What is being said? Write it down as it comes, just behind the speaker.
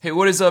Hey,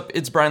 what is up?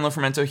 It's Brian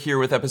Lofermento here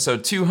with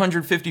episode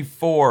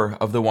 254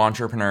 of the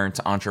Wantrepreneur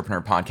to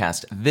Entrepreneur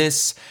podcast.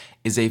 This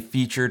is a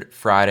featured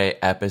Friday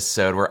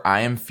episode where I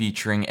am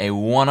featuring a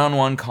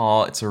one-on-one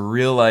call. It's a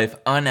real-life,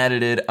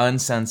 unedited,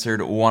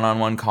 uncensored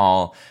one-on-one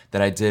call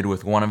that I did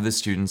with one of the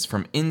students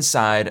from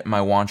inside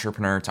my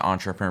Wantrepreneur to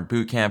Entrepreneur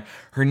Bootcamp.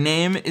 Her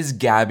name is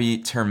Gabby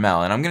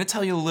Turmel, and I'm going to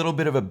tell you a little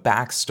bit of a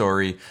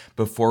backstory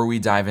before we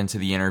dive into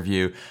the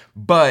interview,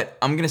 but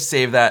I'm going to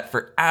save that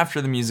for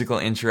after the musical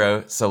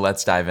intro, so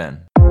let's dive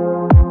in.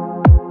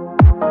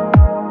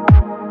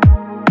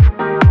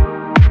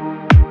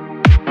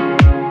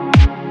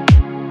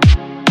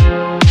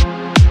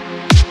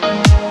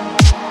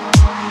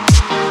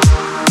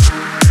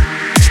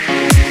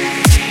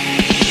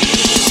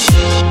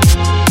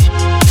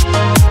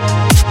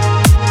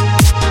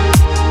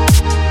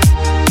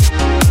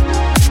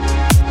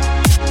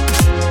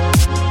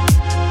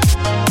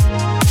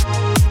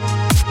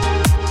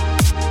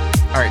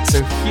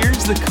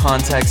 The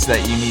context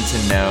that you need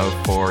to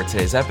know for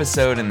today's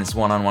episode and this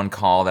one-on-one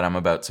call that I'm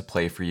about to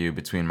play for you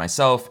between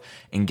myself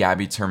and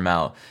Gabby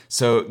Turmel.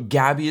 So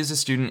Gabby is a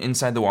student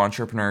inside the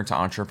Wantrepreneur to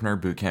Entrepreneur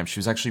Bootcamp. She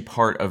was actually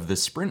part of the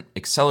Sprint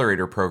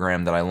Accelerator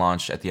program that I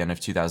launched at the end of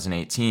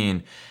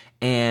 2018.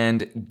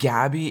 And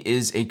Gabby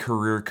is a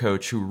career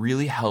coach who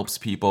really helps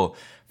people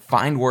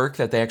find work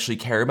that they actually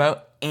care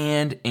about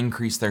and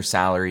increase their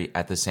salary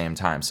at the same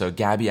time. So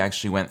Gabby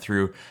actually went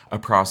through a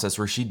process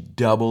where she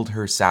doubled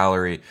her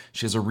salary.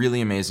 She has a really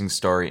amazing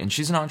story, and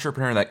she's an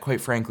entrepreneur that, quite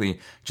frankly,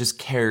 just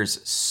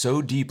cares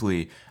so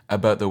deeply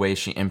about the way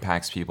she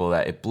impacts people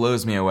that it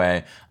blows me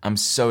away. I'm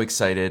so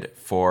excited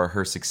for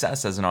her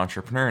success as an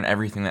entrepreneur and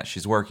everything that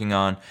she's working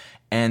on.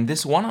 And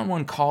this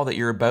one-on-one call that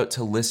you're about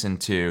to listen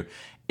to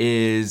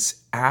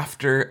is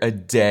after a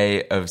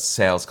day of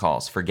sales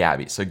calls for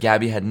Gabby. So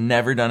Gabby had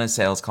never done a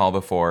sales call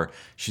before.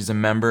 She's a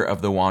member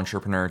of the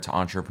Wantrepreneur to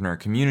Entrepreneur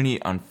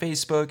community on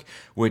Facebook,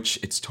 which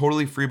it's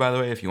totally free, by the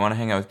way. If you want to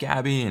hang out with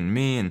Gabby and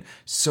me and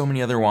so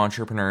many other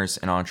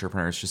Wantrepreneurs and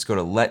entrepreneurs, just go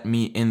to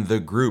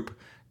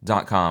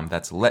letmeinthegroup.com.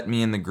 That's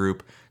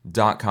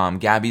letmeinthegroup.com.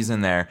 Gabby's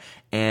in there.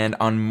 And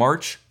on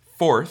March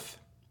 4th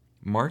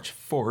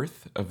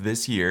of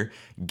this year,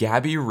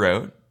 Gabby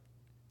wrote,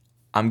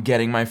 "I'm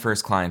getting my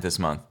first client this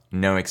month.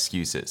 No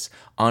excuses."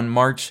 On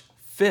March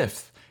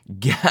 5th,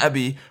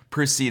 Gabby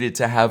proceeded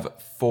to have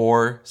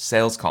 4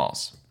 sales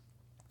calls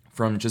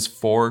from just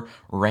 4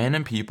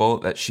 random people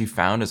that she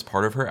found as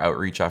part of her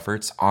outreach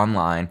efforts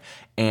online.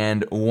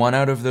 And 1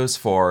 out of those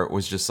 4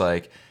 was just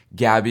like,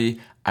 "Gabby,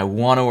 I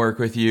want to work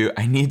with you.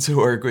 I need to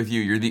work with you.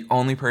 You're the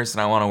only person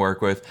I want to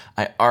work with.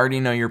 I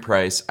already know your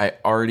price. I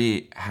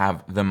already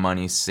have the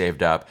money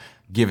saved up.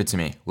 Give it to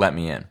me. Let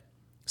me in."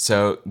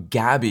 So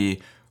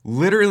Gabby,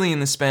 literally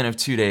in the span of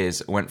 2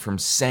 days, went from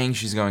saying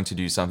she's going to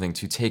do something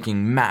to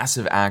taking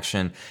massive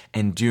action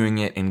and doing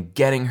it and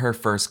getting her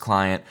first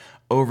client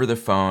over the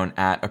phone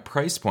at a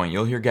price point.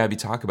 You'll hear Gabby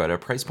talk about it, a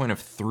price point of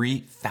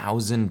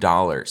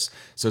 $3,000.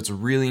 So it's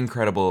really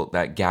incredible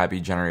that Gabby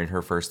generated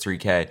her first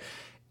 3K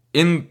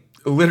in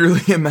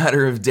literally a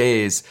matter of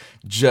days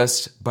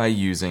just by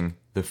using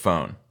the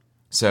phone.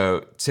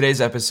 So today's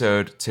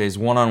episode, today's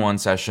one-on-one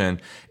session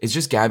is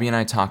just Gabby and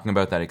I talking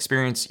about that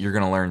experience. You're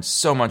going to learn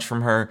so much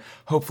from her.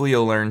 Hopefully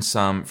you'll learn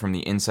some from the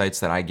insights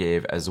that I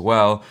gave as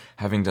well,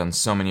 having done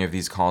so many of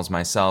these calls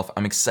myself.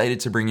 I'm excited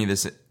to bring you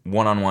this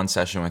one-on-one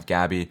session with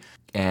Gabby.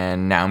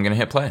 And now I'm going to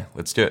hit play.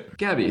 Let's do it.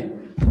 Gabby,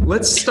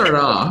 let's start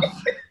off.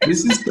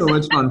 This is so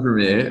much fun for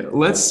me.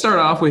 Let's start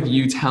off with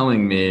you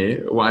telling me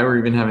why we're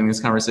even having this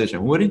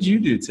conversation. What did you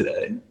do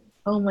today?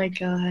 Oh my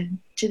God.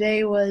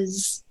 Today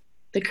was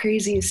the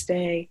craziest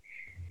day.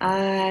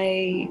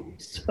 I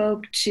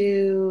spoke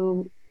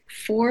to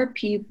 4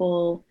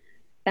 people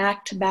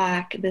back to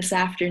back this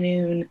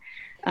afternoon.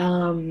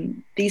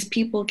 These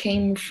people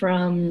came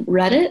from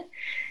Reddit,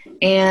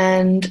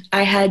 and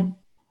I had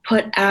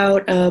put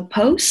out a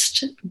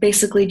post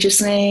basically just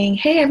saying,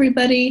 "Hey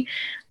everybody,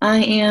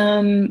 I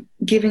am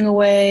giving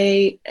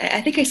away,"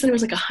 I think I said it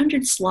was like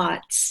 100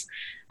 slots.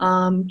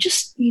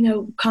 Just,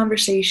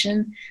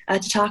 conversation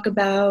to talk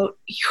about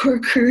your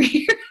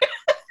career.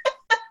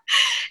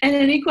 And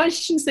any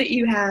questions that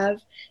you have.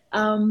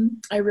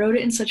 I wrote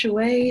it in such a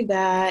way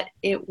that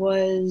it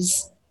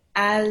was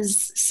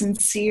as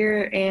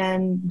sincere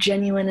and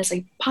genuine as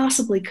I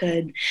possibly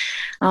could.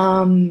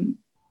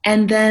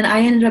 And then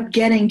I ended up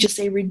getting just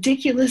a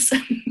ridiculous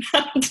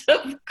amount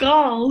of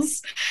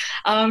calls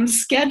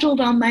scheduled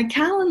on my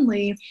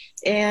Calendly.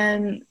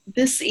 And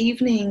this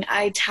evening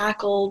I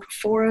tackled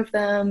 4 of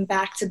them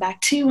back to back.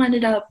 2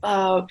 ended up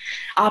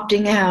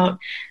opting out,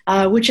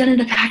 which ended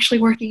up actually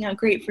working out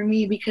great for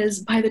me because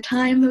by the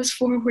time those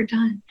 4 were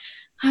done,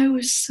 I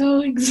was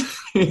so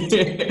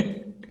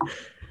exhausted.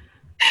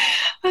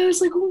 I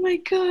was like, oh my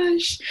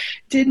gosh,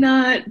 did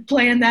not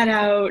plan that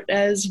out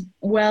as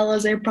well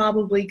as I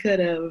probably could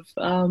have.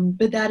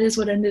 But that is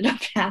what ended up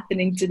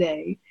happening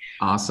today.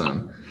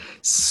 Awesome.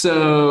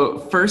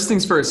 So first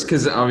things first,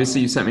 because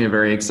obviously you sent me a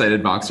very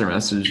excited Voxer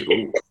message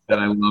that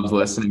I loved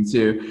listening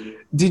to.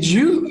 Did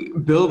you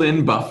build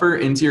in buffer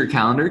into your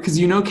calendar? Because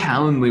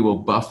Calendly will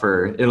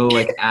buffer. It'll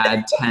like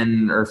add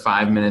 10 or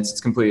 5 minutes. It's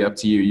completely up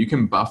to you. You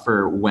can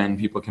buffer when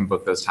people can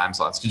book those time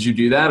slots. Did you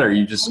do that, or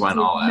you just went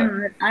all out?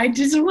 I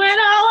just went all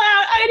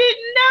out. I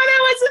didn't know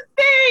that was a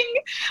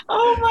thing.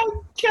 Oh my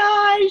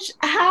gosh.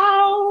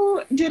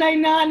 How did I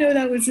not know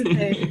that was a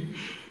thing?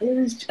 It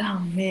was, oh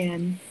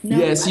man. No,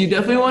 Yes, you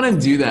definitely want to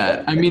do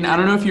that. I mean, I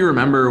don't know if you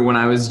remember when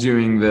I was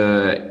doing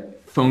the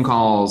phone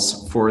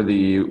calls for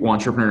the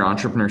Entrepreneur to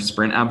Entrepreneur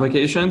Sprint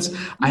applications.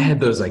 I had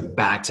those like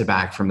back to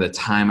back from the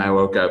time I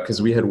woke up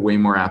because we had way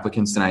more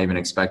applicants than I even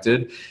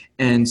expected.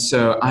 And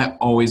so I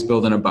always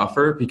build in a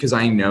buffer because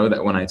I know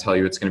that when I tell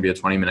you it's going to be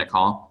a 20-minute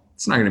call,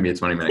 it's not going to be a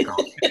 20-minute call.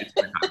 It's going to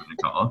be a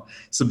 25-minute call.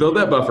 So build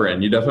that buffer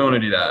in. You definitely want to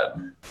do that.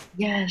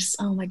 yes.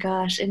 Oh my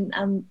gosh.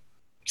 And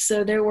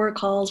so there were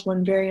calls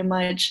when very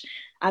much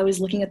I was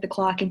looking at the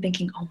clock and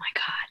thinking, oh my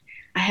God,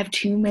 I have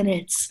 2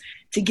 minutes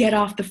to get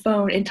off the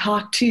phone and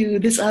talk to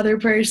this other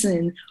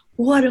person.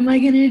 What am I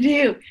going to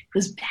do? It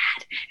was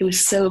bad. It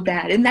was so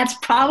bad. And that's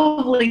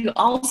probably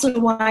also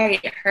why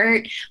it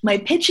hurt my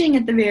pitching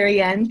at the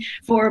very end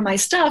for my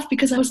stuff,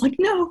 because I was like,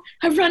 no,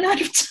 I've run out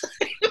of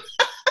time.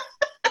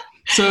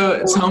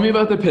 So tell me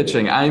about the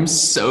pitching. I'm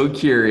so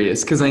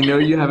curious because I know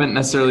you haven't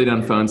necessarily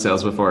done phone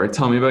sales before.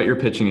 Tell me about your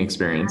pitching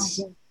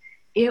experience.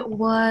 It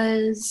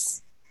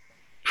was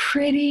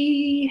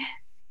pretty,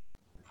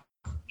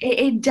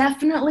 it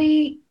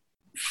definitely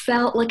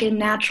felt like a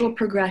natural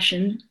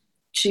progression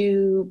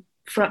to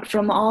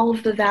from all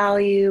of the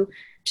value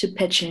to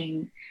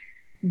pitching.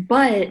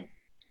 But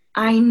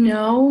I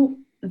know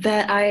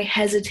that I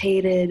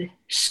hesitated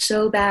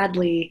so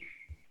badly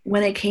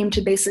when it came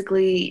to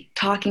basically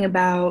talking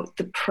about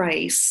the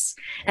price.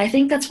 And I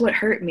think that's what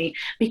hurt me,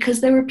 because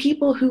there were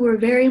people who were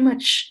very,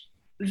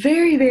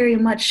 very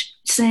much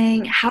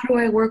saying, how do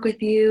I work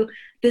with you?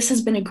 This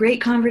has been a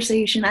great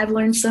conversation. I've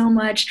learned so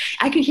much.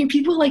 I could hear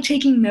people like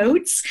taking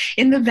notes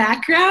in the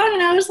background,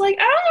 and I was like,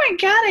 oh my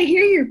God, I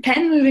hear your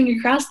pen moving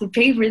across the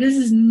paper. This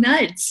is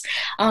nuts.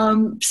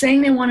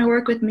 Saying they want to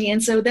work with me.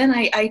 And so then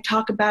I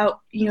talk about,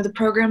 the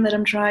program that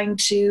I'm trying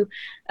to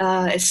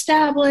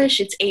establish.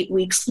 It's 8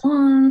 weeks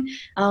long,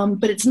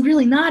 but it's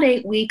really not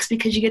 8 weeks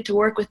because you get to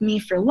work with me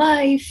for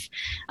life.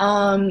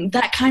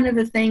 That kind of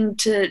a thing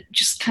to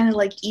just kind of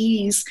like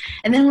ease.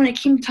 And then when it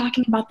came to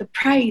talking about the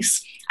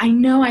price, I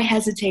know I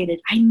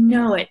hesitated. I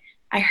know it.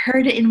 I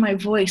heard it in my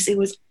voice. It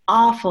was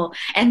awful.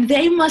 And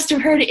they must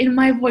have heard it in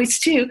my voice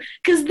too,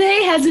 because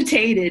they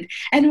hesitated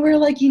and were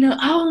like,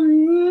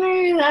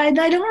 oh, I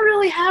don't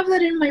really have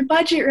that in my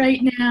budget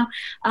right now,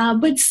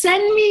 but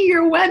send me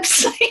your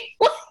website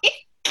link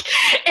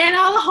and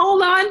I'll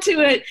hold on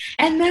to it.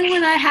 And then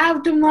when I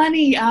have the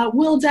money,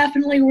 we'll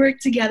definitely work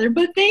together.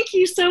 But thank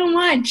you so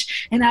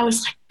much. And I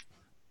was like,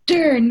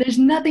 darn, there's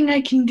nothing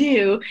I can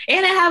do.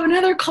 And I have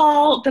another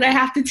call that I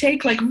have to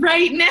take like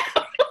right now.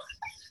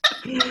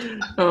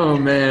 Oh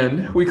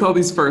man, we call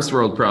these first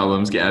world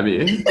problems,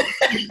 Gabby.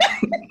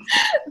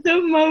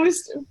 The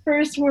most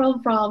first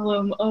world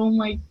problem. Oh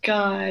my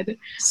God.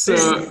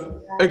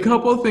 So a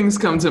couple of things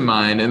come to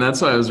mind, and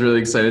that's why I was really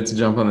excited to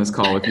jump on this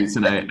call with you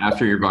tonight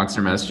after your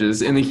Voxer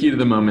messages in the heat of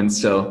the moment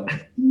still.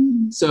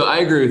 So I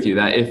agree with you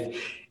that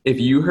if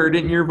you heard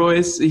it in your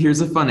voice,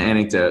 here's a fun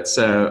anecdote.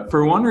 So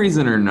for one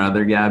reason or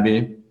another,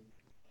 Gabby,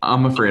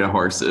 I'm afraid of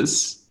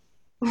horses.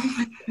 Oh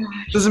my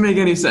gosh. Doesn't make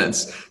any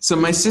sense. So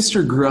my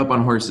sister grew up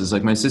on horses.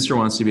 Like my sister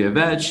wants to be a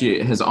vet.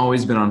 She has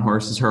always been on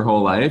horses her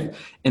whole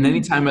life. And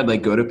anytime I'd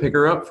like go to pick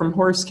her up from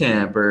horse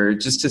camp or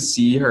just to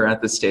see her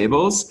at the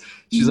stables,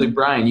 she's like,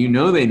 Brian,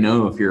 they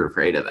know if you're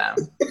afraid of them.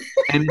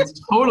 And it's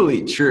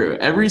totally true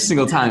every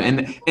single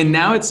time. And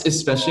now it's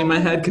especially in my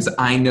head because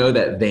I know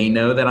that they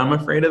know that I'm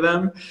afraid of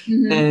them.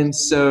 Mm-hmm. And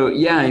so,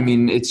 yeah, I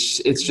mean,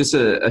 it's just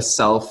a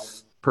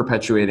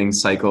self-perpetuating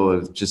cycle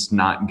of just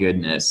not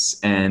goodness.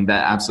 And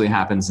that absolutely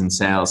happens in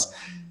sales.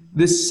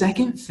 The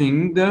second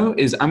thing, though,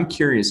 is I'm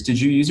curious, did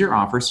you use your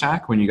offer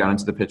stack when you got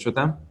into the pitch with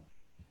them?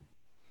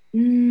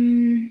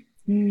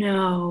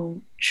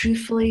 No.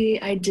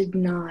 Truthfully, I did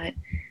not.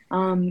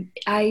 ¿Por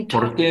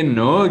qué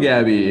no,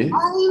 Gabby? I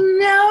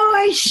know,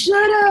 I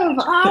should have.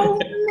 Oh,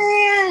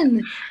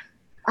 man.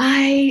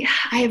 I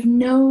have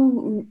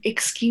no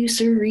excuse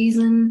or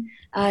reason.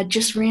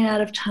 Just ran out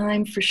of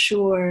time for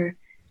sure.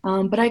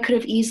 But I could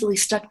have easily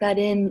stuck that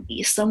in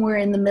somewhere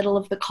in the middle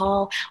of the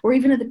call, or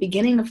even at the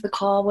beginning of the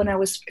call when I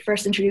was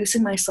first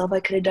introducing myself.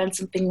 I could have done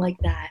something like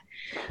that.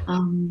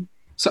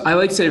 So I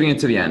like saving it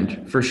to the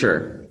end for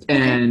sure.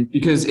 And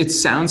because it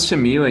sounds to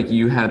me like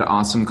you had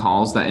awesome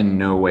calls that in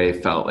no way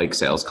felt like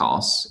sales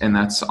calls. And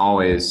that's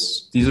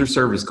always, these are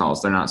service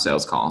calls. They're not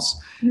sales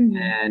calls. Mm-hmm.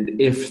 And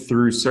if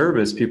through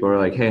service, people are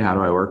like, hey, how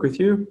do I work with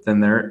you? Then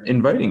they're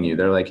inviting you.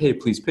 They're like, hey,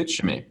 please pitch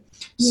to me.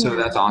 Yeah. So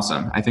that's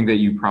awesome. I think that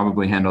you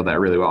probably handled that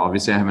really well.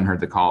 Obviously, I haven't heard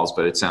the calls,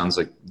 but it sounds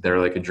like they're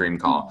like a dream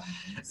call.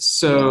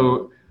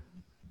 So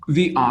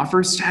the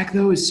offer stack,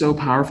 though, is so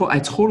powerful. I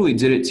totally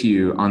did it to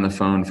you on the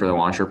phone for the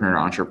Entrepreneur to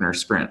Entrepreneur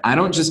Sprint. I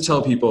don't just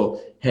tell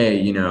people,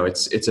 hey,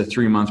 it's a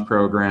 3-month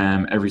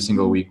program. Every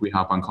single week we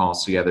hop on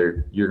calls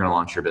together. You're going to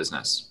launch your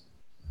business.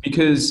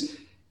 Because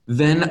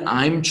then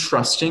I'm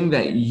trusting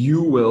that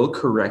you will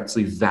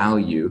correctly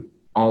value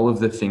all of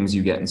the things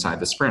you get inside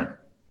the sprint.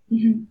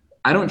 Mm-hmm.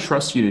 I don't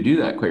trust you to do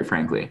that, quite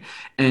frankly.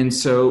 And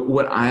so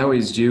what I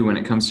always do when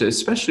it comes to,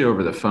 especially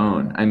over the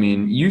phone, I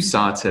mean, you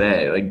saw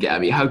today, like,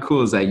 Gabby, how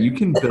cool is that? You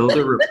can build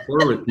a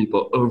rapport with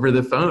people over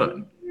the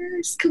phone.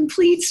 Yes,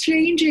 complete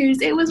strangers.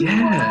 It was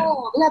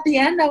wild. And at the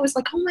end, I was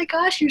like, oh my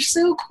gosh, you're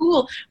so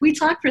cool. We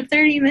talked for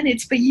 30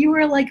 minutes, but you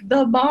were like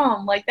the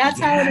bomb. Like, that's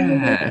how it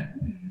is.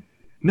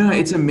 No,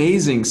 it's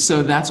amazing.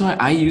 So that's why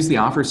I use the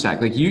offer stack.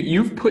 Like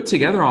you've put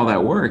together all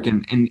that work,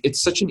 and it's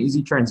such an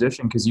easy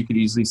transition because you could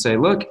easily say,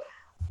 look,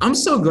 I'm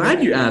so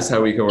glad you asked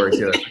how we could work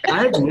together.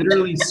 I've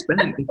literally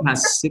spent the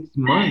past 6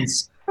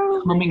 months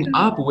coming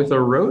up with a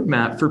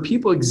roadmap for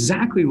people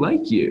exactly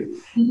like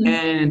you. Mm-hmm.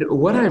 And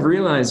what I've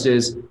realized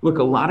is, look,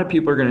 a lot of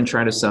people are going to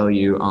try to sell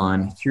you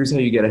on here's how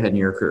you get ahead in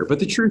your career. But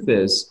the truth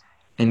is,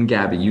 and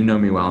Gabby, you know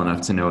me well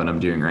enough to know what I'm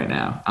doing right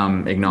now.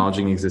 I'm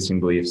acknowledging existing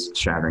beliefs,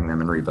 shattering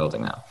them, and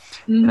rebuilding them.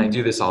 Mm-hmm. And I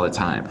do this all the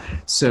time.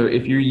 So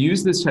if you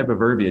use this type of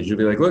verbiage, you'll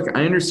be like, look,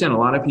 I understand a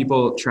lot of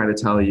people try to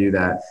tell you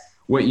that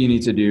what you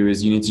need to do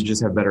is you need to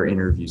just have better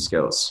interview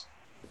skills.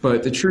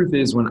 But the truth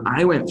is, when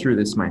I went through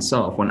this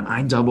myself, when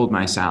I doubled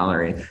my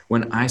salary,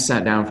 when I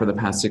sat down for the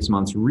past 6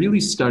 months really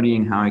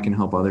studying how I can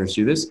help others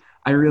do this,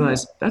 I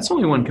realized that's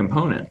only one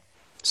component.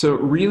 So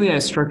really, I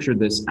structured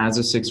this as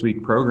a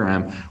 6-week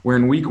program where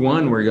in week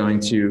 1, we're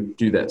going to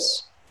do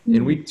this.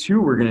 In week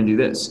 2, we're going to do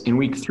this. In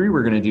week 3,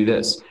 we're going to do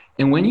this.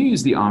 And when you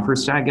use the offer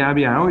stack,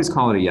 Gabby, I always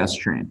call it a yes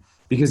train.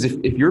 Because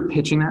if you're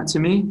pitching that to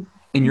me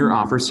and your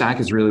offer stack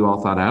is really well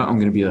thought out, I'm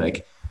going to be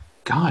like,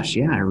 gosh,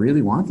 yeah, I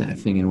really want that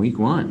thing in week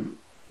 1.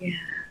 Yeah.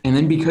 And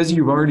then because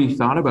you've already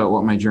thought about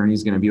what my journey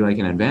is going to be like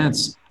in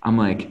advance, I'm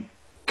like,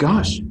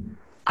 gosh,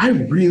 I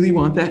really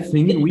want that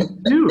thing in week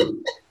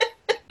 2.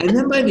 And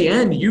then by the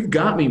end, you've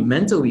got me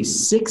mentally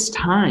 6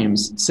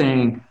 times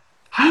saying,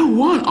 I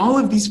want all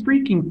of these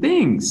freaking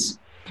things.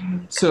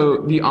 So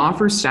the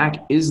offer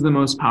stack is the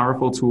most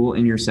powerful tool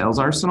in your sales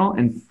arsenal.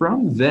 And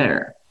from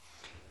there,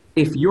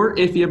 if you're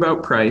iffy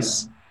about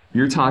price,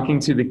 you're talking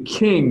to the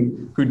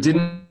king who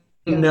didn't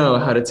know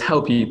how to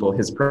tell people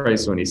his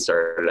price when he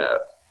started out.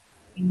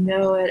 You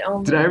know it.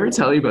 Oh, did I ever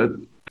tell you about,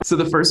 so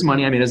the first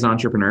money I made as an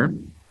entrepreneur,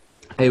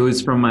 it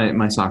was from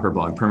my soccer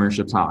blog,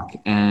 Premiership Talk.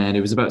 And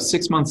it was about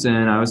 6 months in.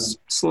 I was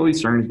slowly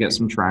starting to get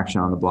some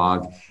traction on the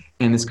blog.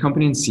 And this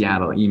company in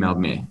Seattle emailed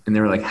me. And they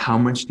were like, how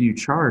much do you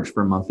charge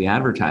for monthly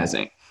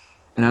advertising?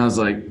 And I was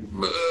like,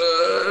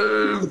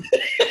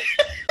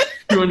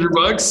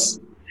 $200.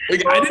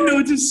 Like, I didn't know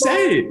what to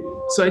say.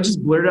 So I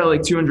just blurted out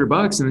like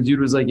 $200. And the dude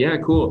was like, yeah,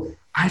 cool.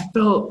 I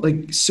felt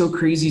like so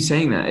crazy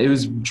saying that. It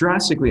was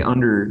drastically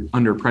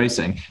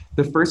underpricing.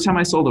 The first time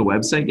I sold a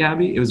website,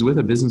 Gabby, it was with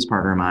a business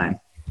partner of mine.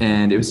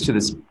 And it was to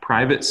this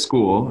private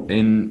school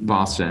in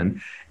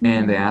Boston.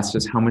 And they asked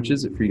us, how much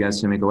is it for you guys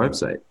to make a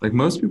website? Like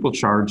most people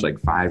charge like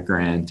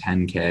 $5,000,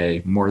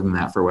 $10K, more than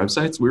that for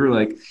websites. We were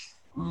like,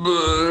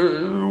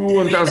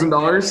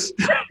 $1,000.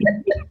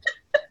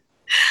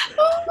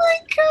 Oh my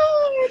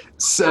God.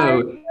 So, I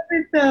love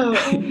it though.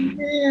 Oh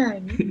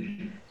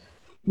man.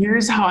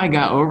 Here's how I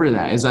got over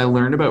that is I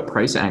learned about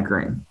price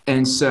anchoring.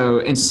 And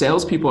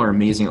salespeople are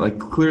amazing. Like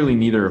clearly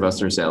neither of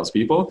us are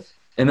salespeople.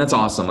 And that's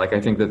awesome. Like, I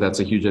think that's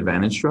a huge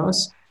advantage to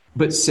us.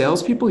 But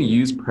salespeople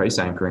use price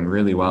anchoring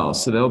really well.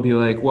 So they'll be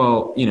like,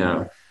 well,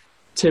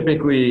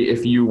 typically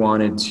if you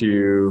wanted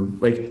to,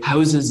 like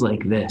houses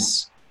like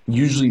this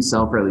usually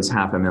sell for at least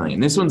 $500,000.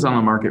 This one's on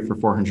the market for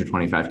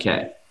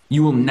 $425K.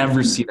 You will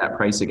never see that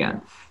price again.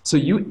 So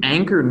you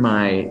anchored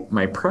my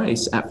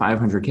price at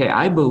 $500K.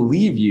 I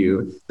believe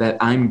you that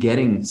I'm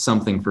getting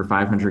something for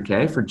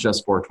 $500K for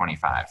just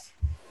 $425.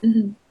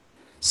 Mm-hmm.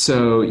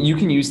 So you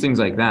can use things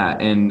like that.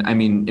 And I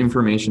mean,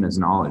 information is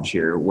knowledge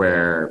here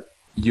where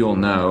you'll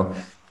know,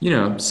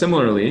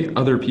 similarly,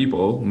 other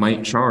people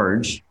might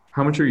charge.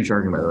 How much are you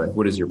charging, by the way?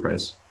 What is your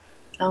price?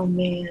 Oh,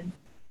 man.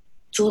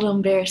 It's a little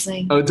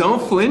embarrassing. Oh,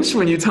 don't flinch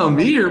when you tell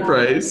me your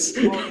price.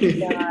 Oh, my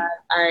God.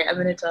 All right, I'm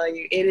going to tell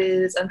you.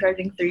 I'm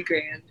charging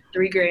 $3,000.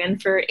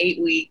 $3,000 for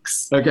 8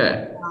 weeks.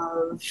 Okay.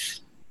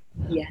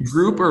 Yes.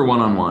 Group or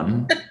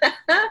one-on-one?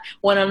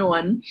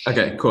 One-on-one.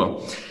 Okay,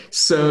 cool.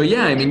 So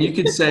yeah, I mean, you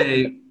could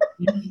say,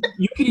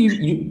 you could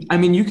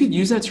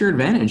use that to your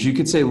advantage. You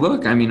could say,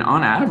 look, I mean,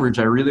 on average,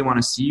 I really want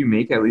to see you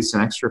make at least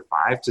an extra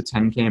 5 to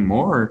 10K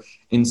more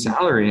in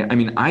salary. I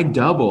mean, I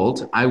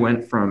doubled. I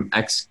went from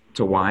X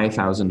to Y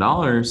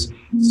 $1,000.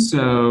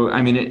 So,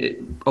 I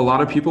mean, a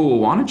lot of people will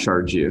want to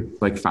charge you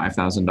like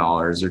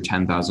 $5,000 or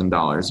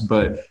 $10,000.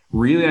 But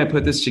really, I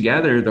put this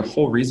together. The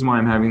whole reason why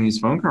I'm having these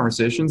phone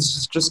conversations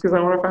is just because I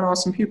want to find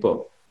awesome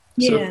people.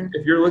 Yeah. So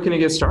if you're looking to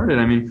get started,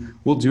 I mean,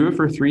 we'll do it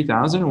for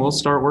 $3,000 and we'll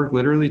start work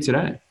literally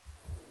today.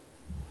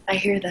 I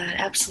hear that.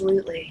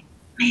 Absolutely.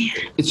 Man.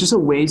 It's just a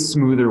way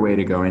smoother way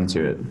to go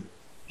into it.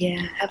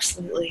 Yeah,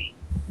 absolutely.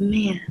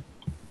 Man.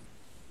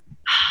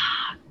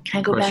 Can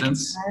I go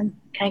Questions? back in time?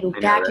 Can I go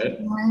back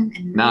in time?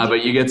 Nah,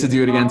 but you get to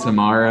do it again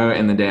tomorrow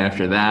and the day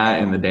after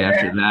that and the day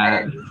after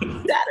that.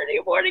 Saturday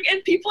the morning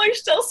and people are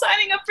still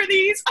signing up for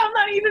these. I'm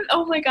not even,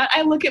 oh my God.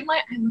 I look at my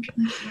phone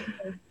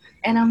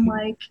and I'm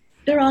like,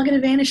 they're all going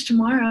to vanish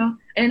tomorrow.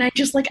 And I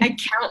just like, I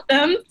count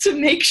them to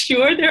make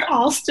sure they're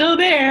all still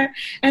there.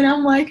 And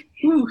I'm like,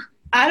 ooh,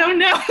 I don't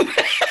know.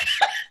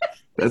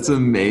 That's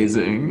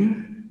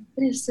amazing.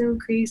 It is so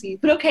crazy.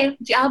 But okay,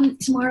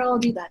 tomorrow I'll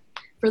do that.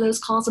 For those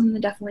calls, I'm going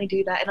to definitely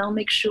do that. And I'll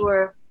make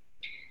sure,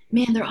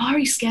 man, they're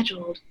already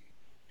scheduled.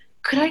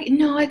 Could I?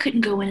 No, I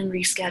couldn't go in and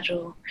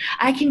reschedule.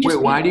 I can just.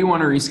 Wait, why do you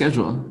want to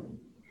reschedule?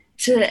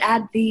 To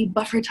add the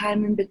buffer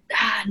time in, but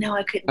no,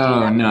 I couldn't do Oh,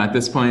 that. no, at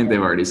this point, they've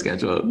already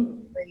scheduled.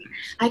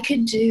 I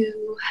could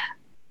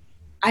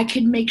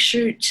make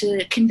sure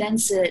to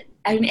condense it,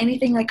 and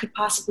anything I could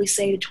possibly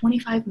say to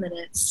 25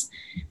 minutes,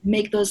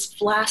 make those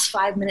last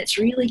 5 minutes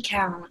really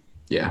count.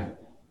 Yeah.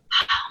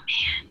 Oh,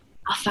 man.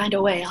 I'll find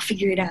a way. I'll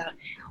figure it out.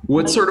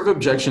 What sort of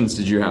objections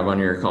did you have on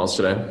your calls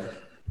today?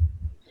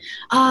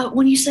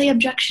 When you say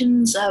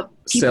objections,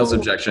 Sales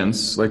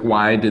objections. Like,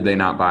 why did they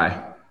not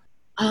buy?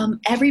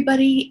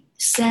 Everybody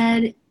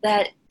said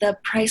that the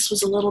price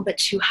was a little bit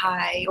too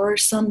high, or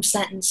some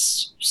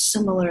sentence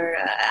similar.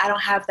 I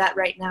don't have that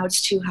right now.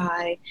 It's too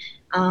high.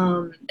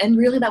 And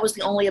really that was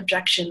the only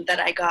objection that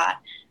I got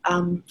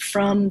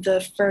from the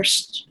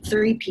first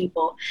 3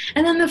 people.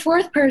 And then the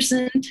 4th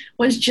person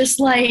was just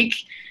like,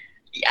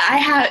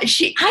 I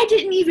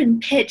didn't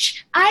even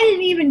pitch. I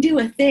didn't even do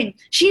a thing.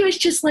 She was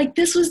just like,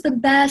 this was the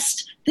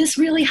best. This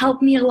really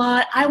helped me a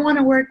lot. I want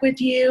to work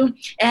with you.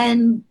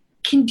 And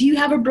do you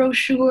have a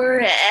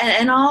brochure?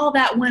 And all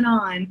that went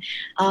on,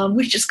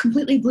 which just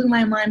completely blew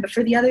my mind. But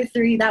for the other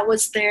 3, that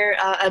was their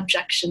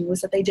objection,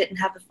 was that they didn't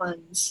have the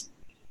funds.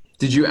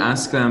 Did you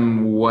ask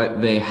them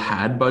what they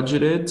had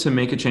budgeted to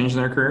make a change in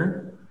their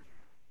career?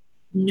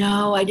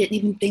 No, I didn't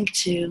even think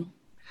to.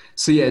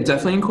 So yeah,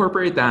 definitely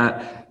incorporate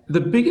that. The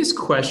biggest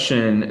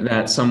question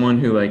that someone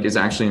who is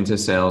actually into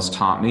sales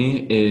taught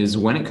me is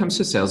when it comes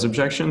to sales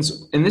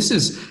objections, and this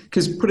is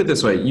because, put it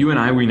this way, you and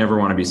I, we never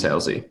want to be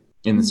salesy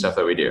in the stuff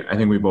that we do. I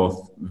think we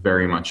both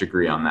very much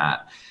agree on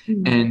that.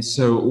 Mm-hmm. And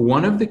so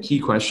one of the key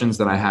questions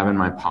that I have in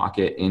my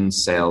pocket in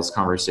sales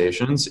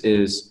conversations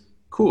is,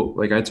 cool,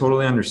 I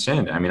totally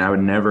understand. I mean, I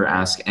would never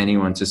ask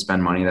anyone to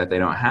spend money that they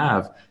don't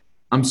have.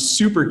 I'm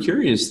super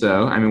curious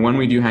though. I mean, when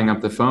we do hang up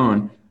the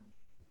phone,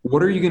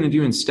 what are you going to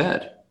do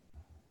instead?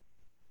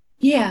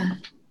 Yeah.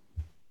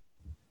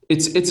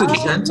 It's a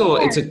gentle,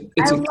 it's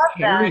a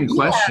caring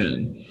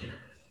question. Yeah.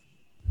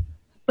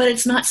 But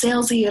it's not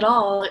salesy at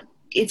all.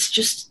 It's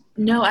just,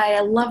 no, I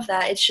love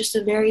that. It's just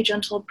a very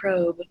gentle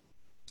probe.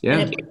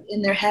 Yeah.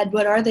 In their head,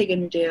 what are they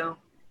going to do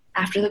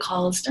after the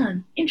call is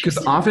done? Because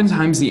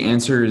oftentimes the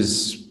answer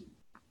is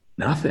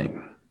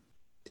nothing.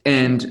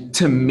 And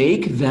to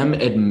make them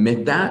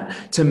admit that,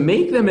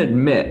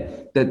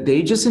 that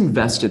they just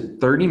invested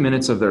 30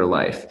 minutes of their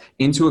life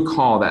into a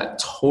call that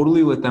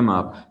totally lit them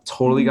up,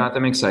 totally got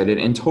them excited,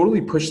 and totally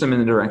pushed them in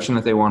the direction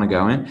that they want to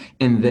go in,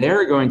 and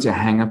they're going to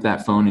hang up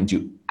that phone and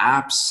do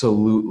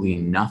absolutely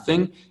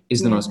nothing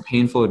is the most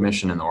painful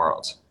admission in the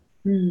world.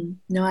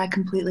 No, I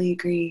completely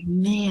agree.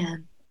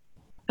 Man.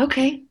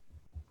 Okay.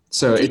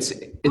 So it's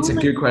a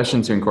good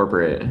question to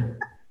incorporate.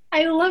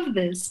 I love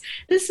this.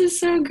 This is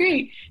so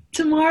great.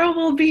 Tomorrow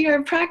will be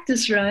our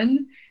practice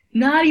run.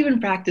 Not even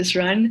practice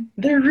run,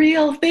 the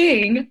real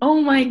thing.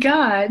 Oh my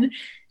God.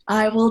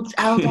 I'll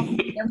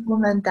definitely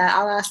implement that.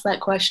 I'll ask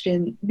that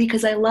question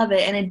because I love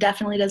it and it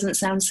definitely doesn't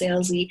sound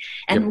salesy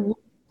and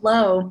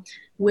flow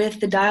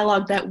with the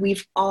dialogue that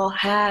we've all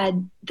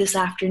had this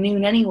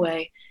afternoon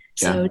anyway.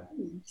 So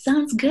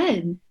sounds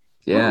good.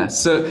 Yeah.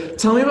 So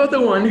tell me about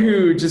the one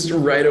who just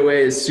right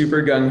away is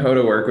super gung-ho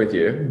to work with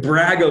you.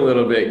 Brag a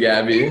little bit,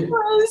 Gabby. It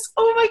was,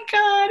 oh my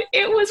God,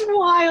 it was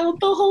wild.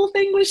 The whole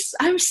thing was,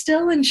 I'm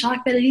still in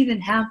shock that it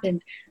even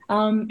happened.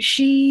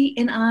 She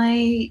and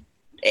I,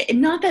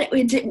 not that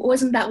it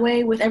wasn't that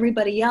way with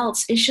everybody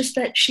else. It's just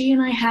that she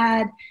and I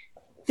had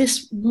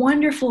this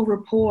wonderful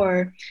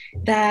rapport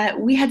that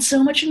we had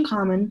so much in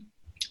common.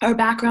 Our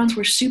backgrounds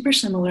were super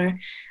similar,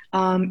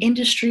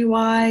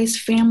 industry-wise,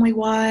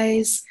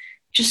 family-wise,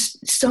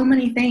 just so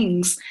many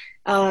things.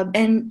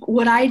 And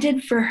what I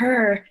did for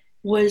her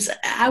was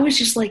I was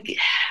just like,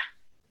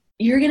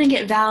 you're going to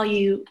get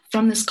value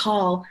from this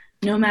call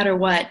no matter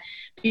what,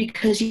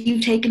 because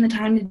you've taken the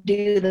time to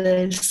do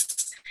this.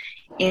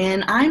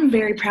 And I'm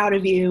very proud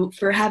of you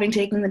for having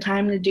taken the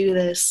time to do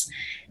this.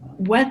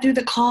 Went through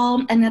the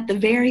call, and at the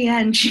very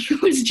end, she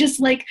was just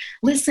like,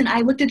 listen,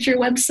 I looked at your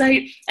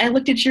website, I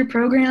looked at your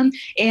program,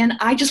 and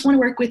I just want to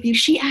work with you.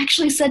 She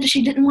actually said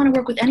she didn't want to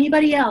work with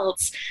anybody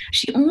else.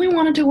 She only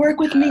wanted to work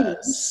with me.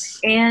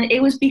 And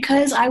it was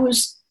because I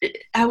was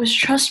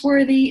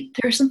trustworthy.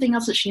 There's something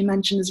else that she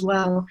mentioned as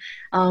well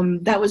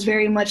that was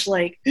very much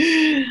like,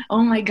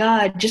 oh my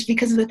God, just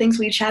because of the things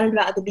we chatted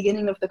about at the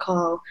beginning of the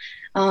call.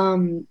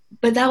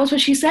 But that was what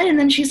she said. And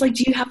then she's like,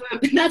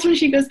 that's when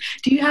she goes,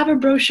 do you have a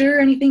brochure or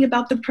anything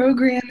about the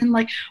program and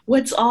like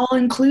what's all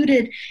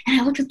included?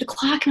 And I looked at the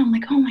clock and I'm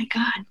like, oh my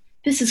God,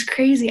 this is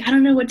crazy. I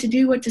don't know what to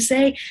do, what to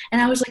say.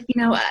 And I was like,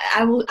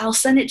 I'll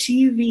send it to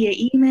you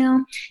via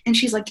email. And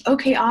she's like,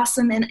 okay,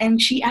 awesome.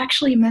 And she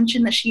actually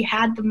mentioned that she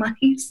had the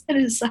money set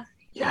aside.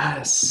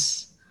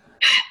 Yes.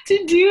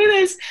 To do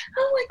this.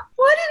 I'm like,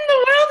 what in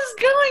the world is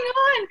going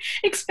on?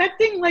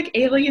 Expecting like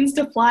aliens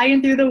to fly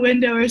in through the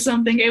window or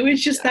something. It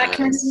was just that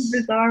kind of a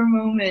bizarre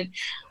moment.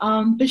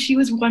 But she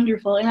was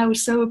wonderful, and I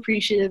was so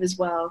appreciative as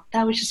well.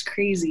 That was just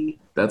crazy.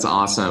 That's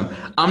awesome.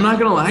 I'm not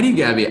going to lie to you,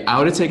 Gabby. I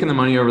would have taken the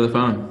money over the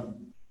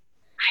phone.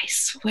 I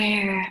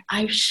swear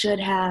I should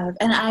have.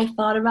 And I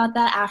thought about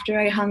that after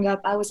I hung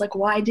up. I was like,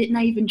 why didn't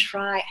I even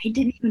try? I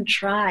didn't even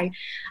try.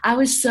 I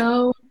was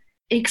so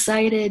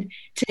excited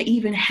to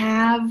even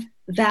have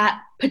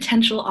that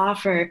potential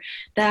offer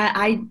that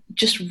I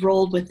just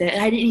rolled with it.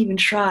 I didn't even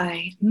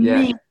try. Yeah.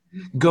 Man.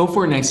 Go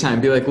for it next time.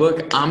 Be like,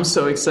 look, I'm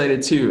so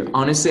excited too.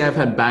 Honestly, I've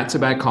had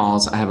back-to-back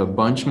calls. I have a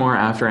bunch more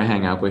after I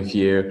hang up with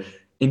you,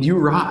 and you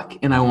rock.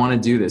 And I want to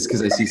do this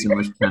because I see so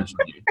much potential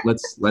in you.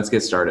 Let's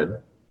get started.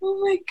 Oh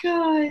my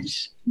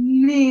gosh,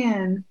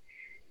 man.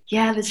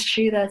 Yeah, that's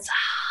true. I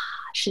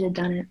should have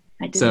done it.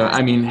 So,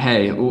 I mean,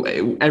 hey,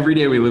 every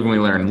day we live and we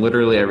learn,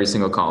 literally every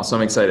single call. So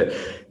I'm excited.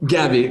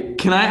 Gabby,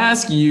 can I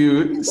ask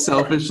you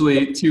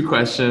selfishly 2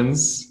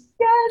 questions?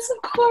 Yes,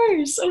 of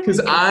course. Because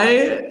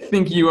I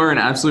think you are an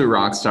absolute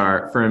rock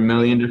star for a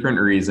million different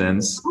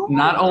reasons,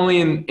 not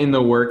only in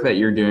the work that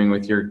you're doing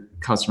with your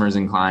customers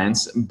and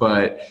clients,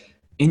 but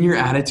in your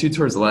attitude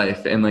towards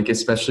life, and like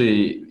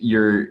especially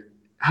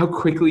how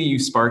quickly you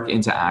spark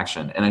into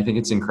action. And I think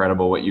it's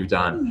incredible what you've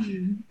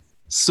done.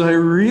 So I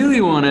really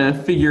want to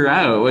figure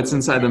out what's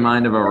inside the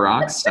mind of a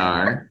rock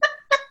star.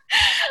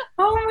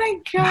 Oh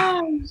my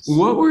gosh.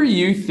 What were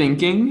you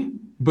thinking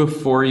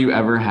before you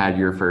ever had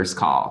your first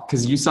call?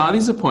 Because you saw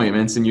these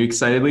appointments and you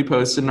excitedly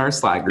posted in our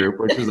Slack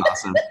group, which was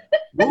awesome.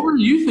 What were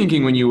you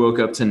thinking when you woke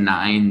up to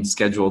 9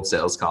 scheduled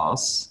sales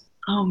calls?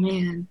 Oh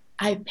man,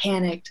 I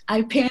panicked.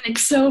 I panicked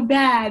so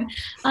bad.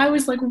 I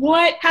was like,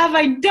 what have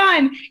I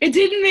done? It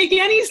didn't make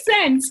any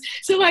sense.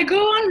 So I go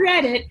on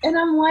Reddit and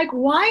I'm like,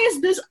 why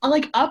is this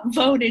like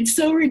upvoted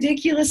so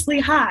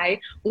ridiculously high?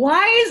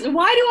 Why do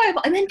I,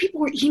 and then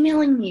people were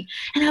emailing me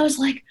and I was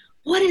like,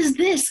 what is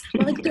this?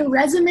 Like the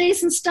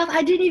resumes and stuff,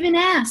 I didn't even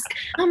ask.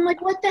 I'm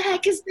like, what the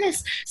heck is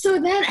this? So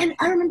then, and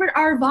I remembered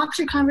our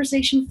Voxer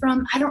conversation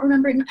from, I don't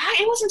remember,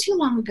 it wasn't too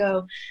long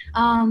ago,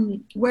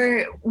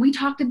 where we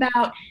talked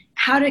about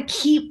how to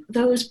keep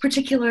those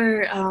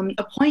particular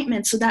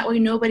appointments so that way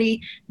nobody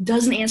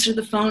doesn't answer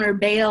the phone or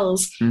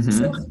bails. Mm-hmm.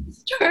 So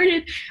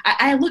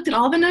I looked at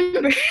all the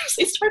numbers.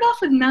 It started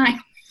off with 9.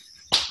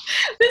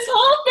 This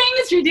whole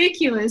thing is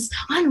ridiculous.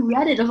 On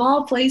Reddit, of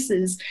all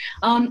places.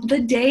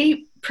 The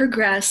day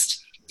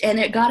progressed and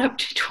it got up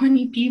to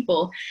 20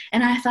 people.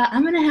 And I thought,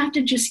 I'm going to have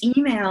to just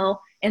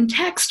email and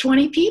text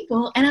 20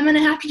 people, and I'm going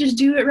to have to just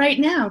do it right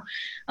now.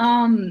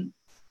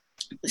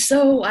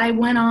 So I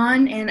went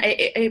on, and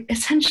I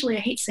essentially, I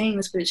hate saying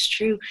this, but it's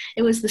true.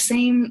 It was the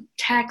same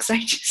text. I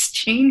just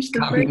changed the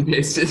copy and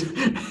pasted.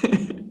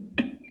 And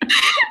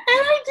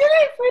I did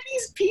it for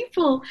these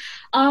people.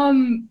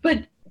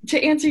 But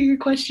to answer your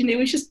question, it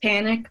was just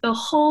panic the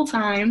whole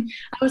time.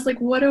 I was like,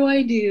 what do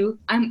I do?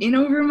 I'm in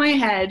over my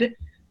head.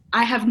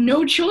 I have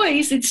no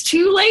choice. It's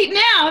too late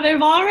now.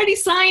 They've already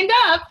signed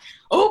up.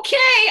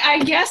 Okay,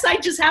 I guess I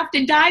just have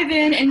to dive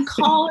in and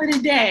call it a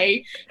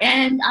day.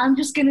 And I'm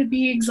just going to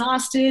be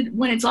exhausted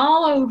when it's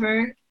all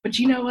over. But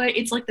you know what?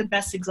 It's like the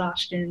best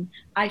exhaustion.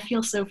 I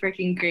feel so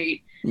freaking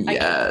great.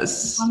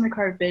 Yes. On the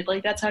carpet.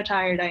 Like, that's how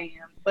tired I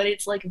am. But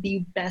it's like the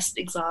best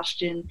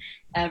exhaustion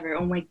ever.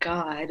 Oh my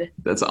God.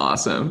 That's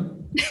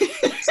awesome.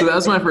 So that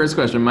was my first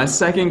question. My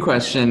second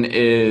question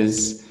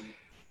is,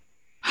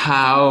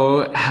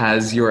 how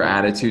has your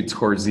attitude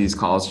towards these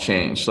calls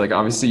changed? Like,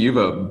 obviously you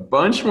have a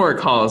bunch more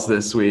calls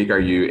this week. Are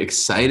you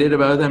excited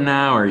about them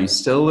now? Are you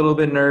still a little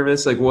bit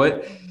nervous? Like,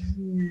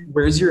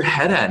 where's your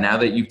head at now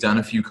that you've done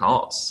a few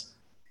calls?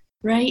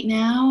 Right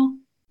now,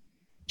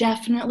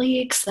 definitely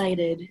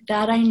excited.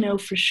 That I know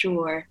for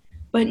sure.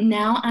 But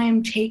now I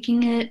am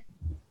taking it,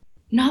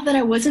 not that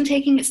I wasn't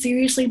taking it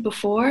seriously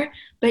before,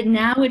 but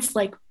now it's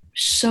like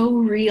so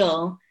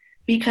real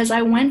because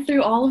I went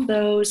through all of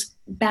those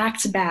back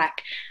to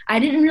back. I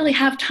didn't really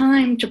have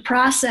time to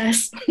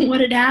process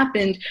what had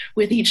happened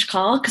with each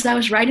call because I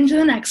was right into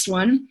the next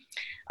one.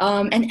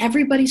 And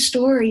everybody's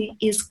story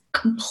is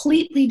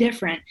completely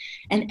different.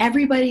 And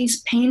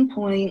everybody's pain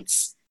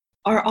points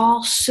are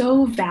all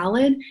so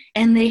valid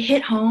and they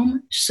hit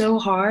home so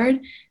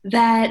hard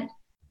that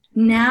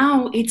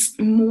now it's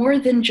more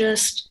than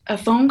just a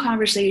phone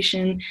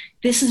conversation.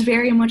 This is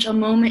very much a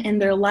moment in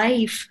their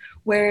life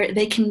where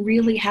they can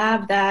really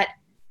have that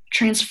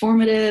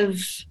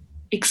transformative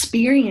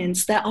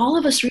experience that all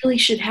of us really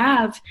should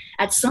have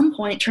at some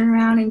point. Turn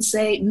around and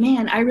say,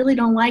 man, I really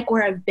don't like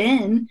where I've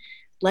been.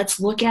 Let's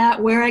look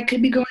at where I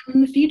could be going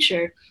in the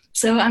future.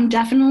 So I'm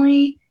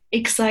definitely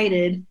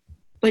excited,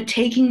 but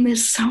taking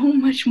this so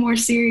much more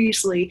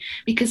seriously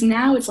because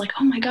now it's like,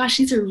 oh my gosh,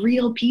 these are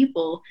real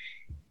people.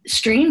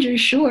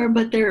 Strangers, sure,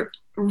 but they're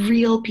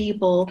real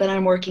people that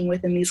I'm working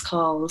with in these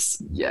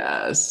calls.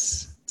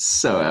 Yes.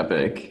 So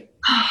epic.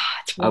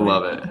 It's I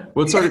love it.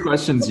 What sort of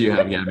questions do you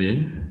have,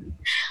 Gabby?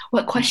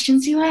 What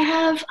questions do I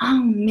have?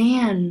 Oh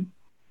man,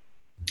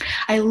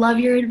 I love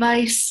your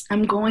advice.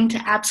 I'm going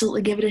to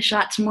absolutely give it a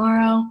shot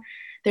tomorrow.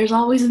 There's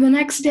always the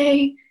next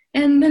day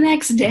and the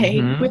next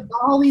day with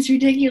all these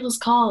ridiculous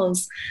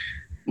calls.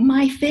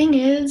 My thing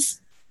is,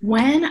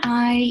 and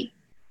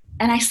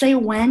I say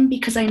when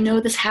because I know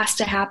this has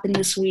to happen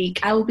this week.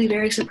 I will be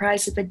very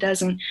surprised if it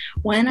doesn't.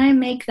 When I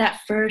make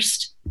that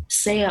first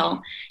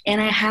sale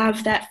and I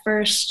have that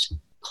first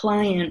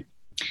client,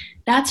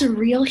 that's a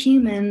real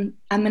human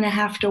I'm going to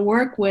have to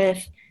work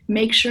with,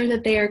 make sure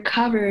that they are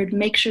covered,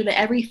 make sure that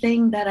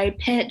everything that I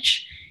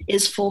pitch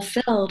is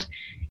fulfilled.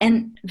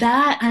 And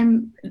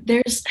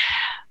there's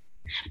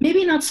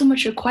maybe not so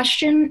much a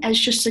question as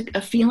just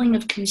a feeling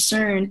of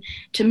concern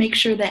to make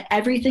sure that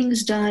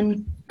everything's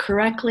done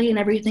correctly and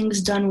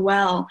everything's done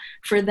well,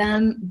 for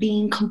them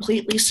being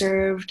completely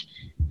served,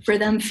 for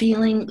them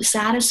feeling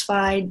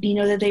satisfied,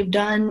 that they've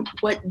done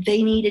what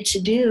they needed to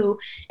do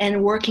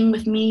and working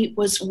with me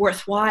was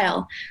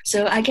worthwhile.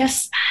 So I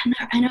guess,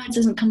 I know it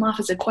doesn't come off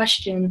as a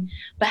question,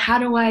 but how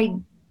do I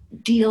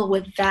deal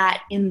with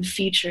that in the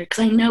future?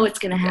 Because I know it's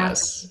going to happen.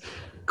 Yes.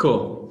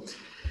 Cool.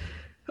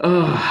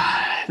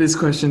 Oh, this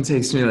question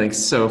takes me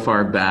so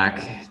far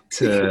back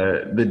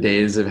to the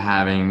days of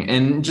having,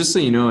 and just so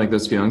you know,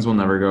 those feelings will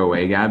never go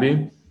away,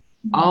 Gabby.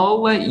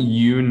 I'll let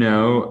you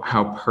know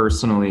how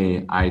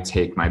personally I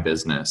take my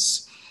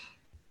business.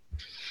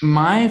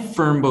 My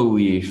firm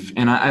belief,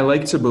 and I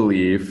like to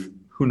believe,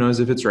 who knows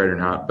if it's right or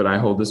not, but I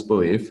hold this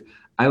belief.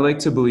 I like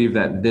to believe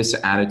that this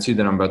attitude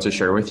that I'm about to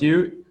share with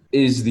you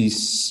is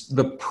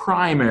the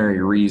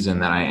primary reason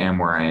that I am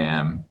where I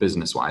am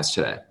business-wise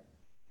today.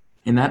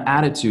 And that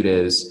attitude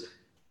is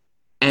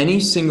any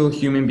single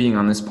human being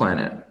on this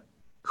planet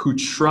who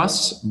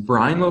trusts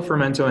Brian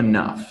Lofermento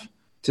enough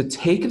to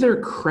take their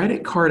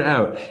credit card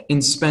out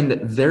and spend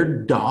their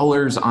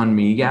dollars on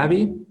me,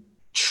 Gabby,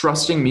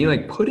 trusting me,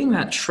 putting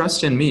that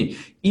trust in me,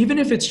 even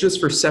if it's just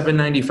for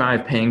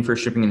 $7.95 paying for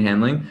shipping and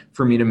handling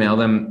for me to mail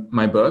them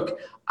my book,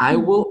 I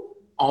will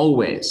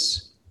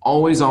always,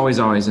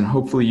 and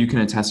hopefully you can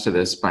attest to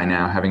this by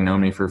now, having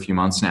known me for a few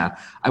months now,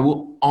 I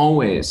will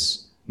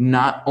always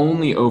not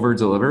only over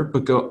deliver,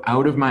 but go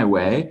out of my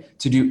way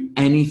to do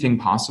anything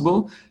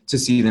possible to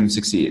see them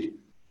succeed.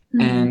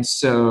 Mm-hmm. And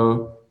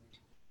so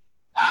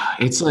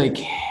it's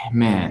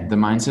man, the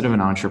mindset of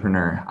an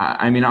entrepreneur.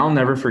 I'll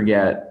never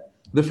forget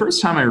the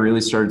first time I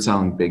really started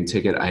selling big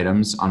ticket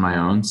items on my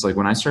own. So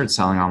when I started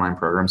selling online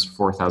programs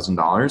for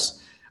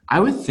 $4,000, I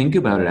would think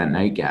about it at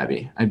night,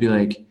 Gabby. I'd be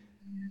like,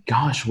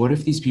 gosh, what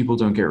if these people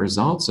don't get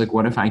results?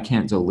 What if I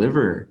can't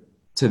deliver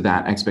to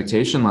that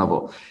expectation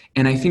level?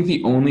 And I think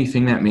the only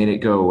thing that made it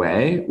go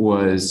away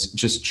was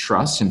just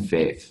trust and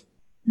faith.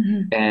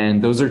 Mm-hmm.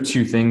 And those are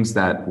two things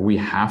that we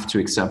have to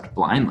accept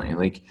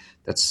blindly.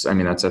 That's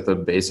at the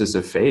basis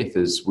of faith,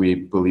 is we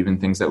believe in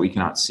things that we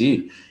cannot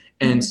see.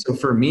 And so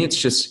for me, it's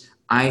just,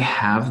 I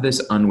have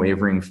this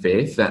unwavering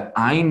faith that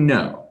I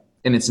know,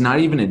 and it's not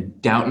even a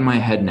doubt in my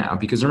head now,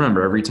 because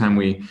remember, every time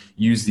we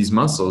use these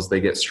muscles,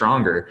 they get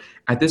stronger.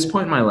 At this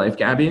point in my life,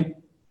 Gabby,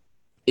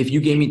 if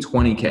you gave me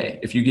 20K,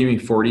 if you gave me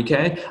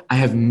 40K, I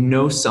have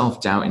no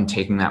self-doubt in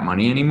taking that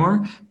money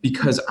anymore,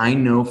 because I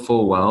know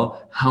full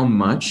well how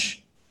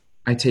much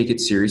I take it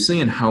seriously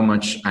and how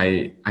much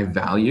I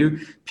value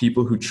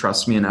people who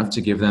trust me enough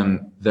to give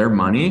them their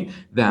money,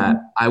 that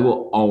I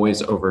will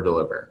always over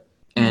deliver.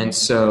 And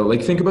so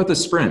think about the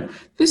sprint.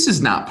 This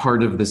is not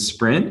part of the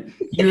sprint.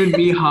 You and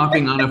me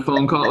hopping on a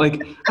phone call. I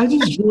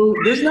just drove,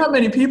 there's not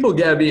many people,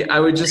 Gabby. I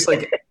would just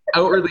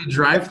outwardly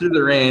drive through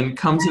the rain,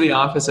 come to the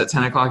office at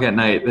 10 o'clock at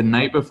night, the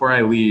night before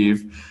I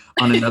leave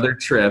on another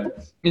trip,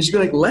 and just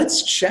be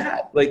let's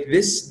chat.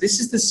 This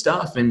is the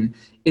stuff. And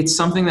it's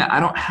something that I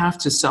don't have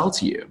to sell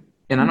to you.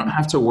 And I don't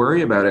have to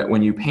worry about it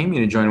when you pay me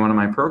to join one of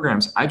my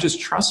programs. I just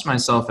trust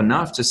myself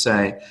enough to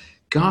say,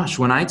 gosh,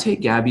 when I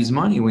take Gabby's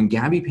money, when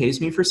Gabby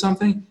pays me for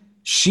something,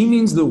 she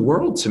means the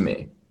world to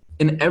me.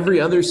 And every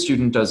other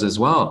student does as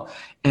well.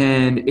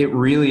 And it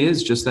really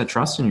is just that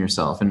trust in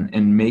yourself,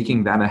 and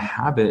making that a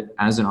habit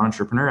as an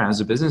entrepreneur, as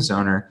a business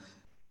owner,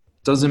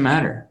 doesn't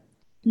matter.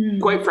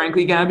 Quite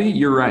frankly, Gabby,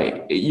 you're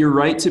right. You're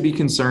right to be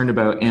concerned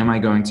about, am I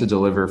going to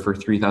deliver for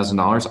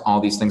 $3,000? All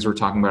these things we're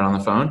talking about on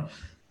the phone.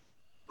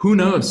 Who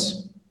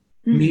knows?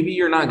 Maybe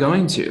you're not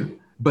going to.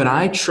 But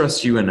I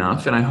trust you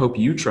enough, and I hope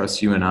you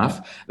trust you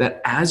enough,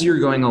 that as you're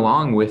going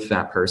along with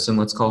that person,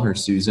 let's call her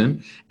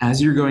Susan,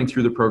 as you're going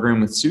through the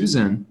program with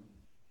Susan,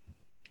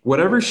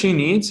 whatever she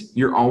needs,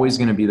 you're always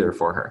going to be there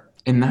for her.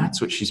 And that's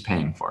what she's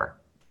paying for.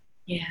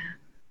 Yeah.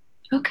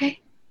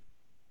 Okay.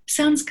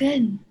 Sounds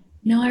good.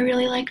 No, I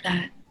really like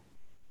that.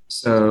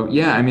 So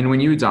yeah, when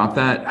you adopt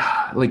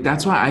that,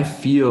 that's why I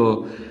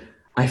feel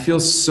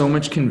so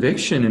much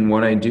conviction in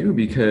what I do,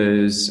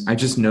 because I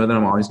just know that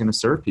I'm always going to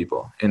serve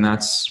people. And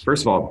that's,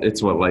 first of all,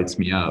 it's what lights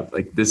me up.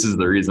 This is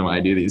the reason why I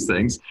do these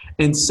things.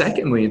 And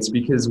secondly, it's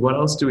because what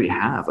else do we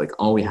have?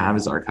 All we have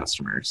is our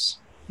customers.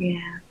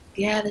 Yeah.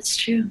 Yeah, that's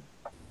true.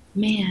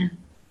 Man.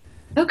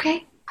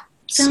 Okay.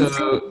 Sounds good.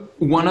 So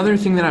one other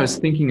thing that I was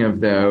thinking of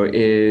though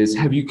is,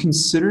 have you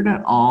considered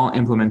at all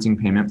implementing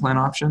payment plan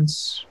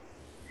options?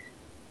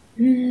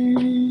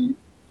 I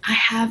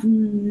have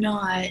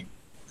not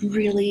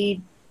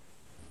really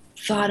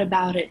thought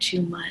about it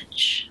too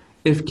much.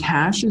 If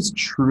cash is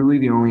truly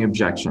the only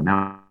objection,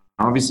 now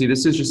obviously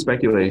this is just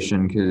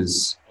speculation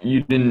because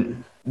you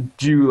didn't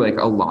do like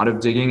a lot of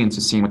digging into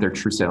seeing what their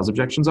true sales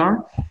objections are.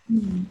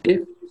 Hmm.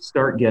 If you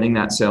start getting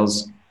that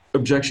sales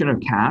objection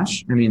of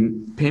cash, I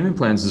mean, payment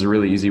plans is a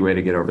really easy way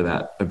to get over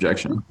that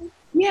objection.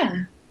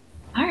 Yeah.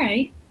 All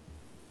right.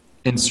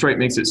 And Stripe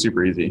makes it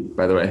super easy,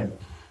 by the way.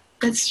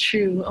 That's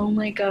true. Oh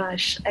my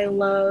gosh. I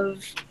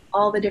love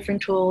all the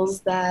different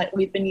tools that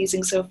we've been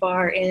using so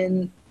far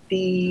in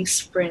the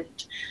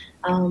sprint.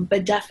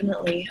 But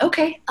definitely.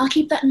 Okay. I'll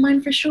keep that in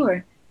mind for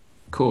sure.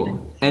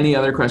 Cool. Any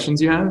other questions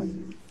you have?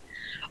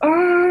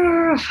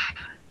 Uh,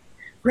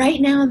 right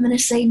now, I'm going to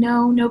say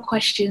no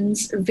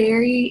questions.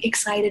 Very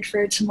excited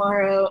for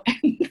tomorrow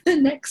and the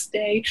next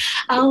day.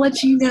 I'll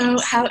let you know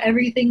how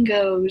everything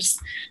goes.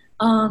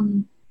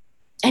 And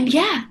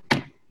yeah,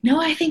 no,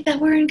 I think that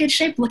we're in good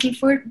shape. Looking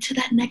forward to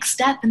that next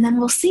step, and then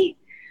we'll see.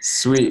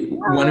 Sweet.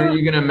 When are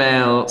you going to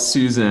mail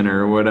Susan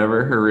or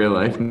whatever her real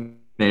life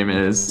name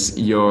is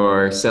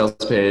your sales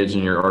page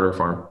and your order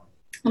form?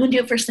 I'm going to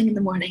do it first thing in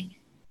the morning.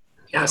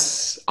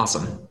 Yes.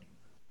 Awesome.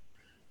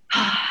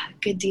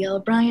 Good deal.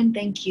 Brian,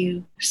 thank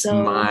you.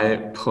 So, My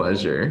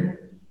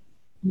pleasure.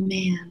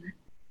 man.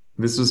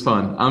 This was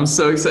fun. I'm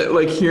so excited.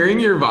 Like hearing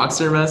your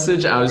Voxer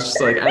message, I was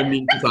just like, I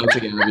need to talk to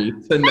Gabby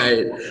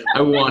tonight.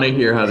 I want to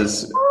hear how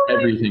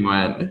everything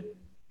went.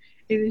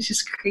 It was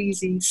just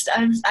crazy.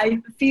 I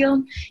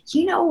feel,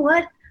 you know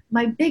what?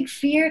 My big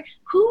fear,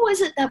 who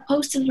was it that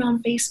posted it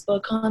on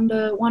Facebook on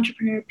the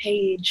Entrepreneur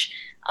page?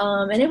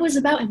 And it was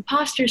about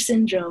imposter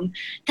syndrome.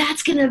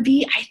 That's going to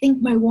be, I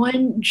think, my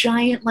one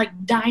giant like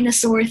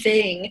dinosaur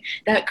thing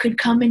that could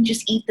come and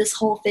just eat this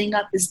whole thing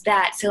up is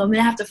that. So I'm going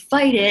to have to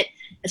fight it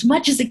as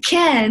much as I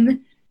can,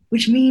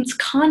 which means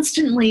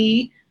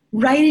constantly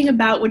writing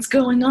about what's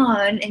going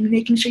on and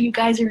making sure you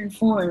guys are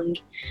informed.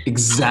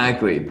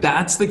 Exactly.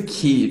 That's the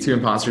key to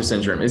imposter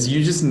syndrome is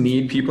you just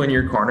need people in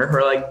your corner who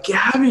are like,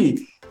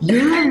 Gabby,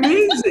 you're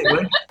amazing.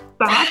 Like,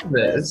 stop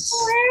this.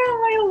 Where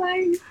am I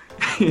alive?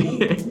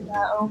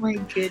 Oh my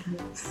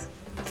goodness.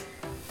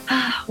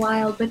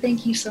 Wild, but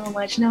thank you so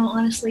much. No,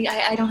 honestly,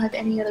 I don't have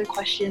any other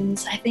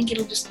questions. I think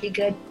it'll just be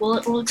good.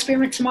 We'll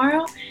experiment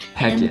tomorrow.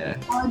 Heck and yeah.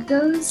 how it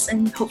goes,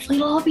 and hopefully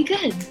it'll all be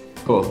good.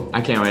 Cool.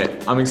 I can't wait.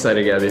 I'm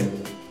excited, Gabby.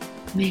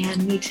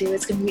 Man, me too.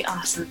 It's going to be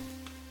awesome.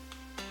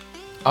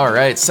 All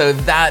right, so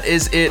that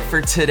is it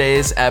for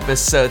today's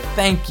episode.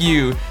 Thank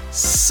you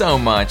so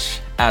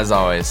much, as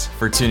always,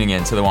 for tuning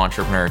in to the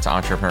Wantrepreneur to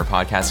Entrepreneur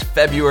podcast.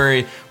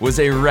 February was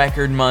a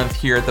record month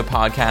here at the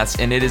podcast,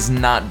 and it is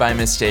not by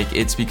mistake.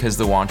 It's because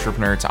the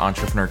Wantrepreneur to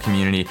Entrepreneur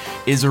community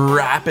is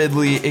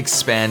rapidly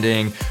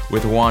expanding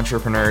with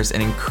wantrepreneurs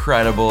and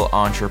incredible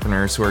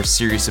entrepreneurs who are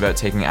serious about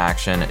taking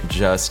action,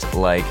 just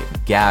like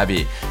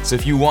Gabby. So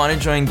if you want to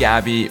join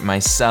Gabby,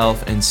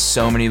 myself, and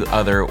so many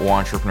other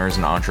wantrepreneurs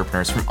and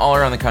entrepreneurs from all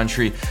around the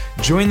country,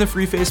 join the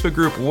free Facebook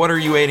group. What are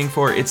you waiting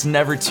for? It's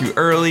never too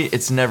early.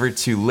 It's never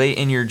too late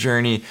in your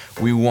journey.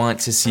 We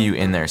want to see you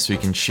in there so we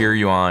can cheer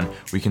you on,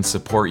 we can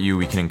support you,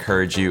 we can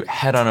encourage you.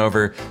 Head on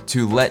over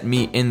to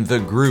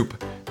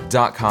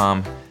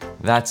letmeinthegroup.com.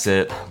 That's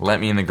it,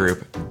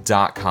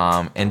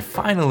 letmeinthegroup.com. And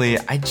finally,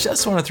 I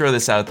just want to throw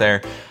this out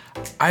there.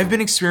 I've been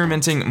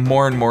experimenting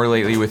more and more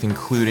lately with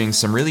including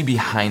some really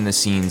behind the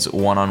scenes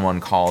one-on-one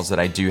calls that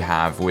I do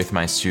have with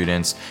my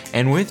students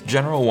and with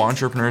general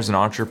entrepreneurs and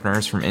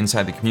entrepreneurs from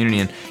inside the community.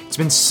 And it's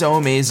been so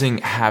amazing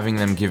having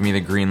them give me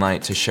the green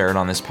light to share it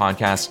on this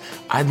podcast.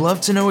 I'd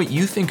love to know what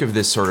you think of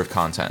this sort of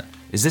content.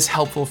 Is this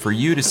helpful for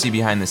you to see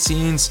behind the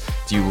scenes?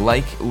 Do you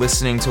like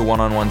listening to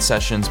one-on-one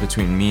sessions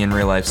between me and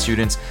real life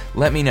students?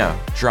 Let me know.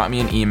 Drop me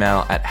an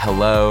email at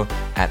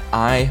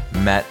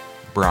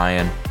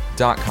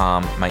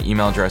hello@imetbrian.com. My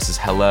email address is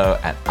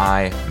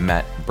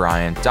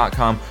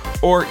hello@imetbrian.com.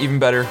 Or even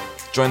better,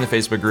 join the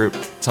Facebook group.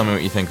 Tell me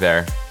what you think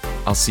there.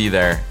 I'll see you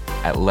there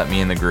at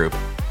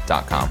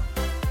letmeinthegroup.com.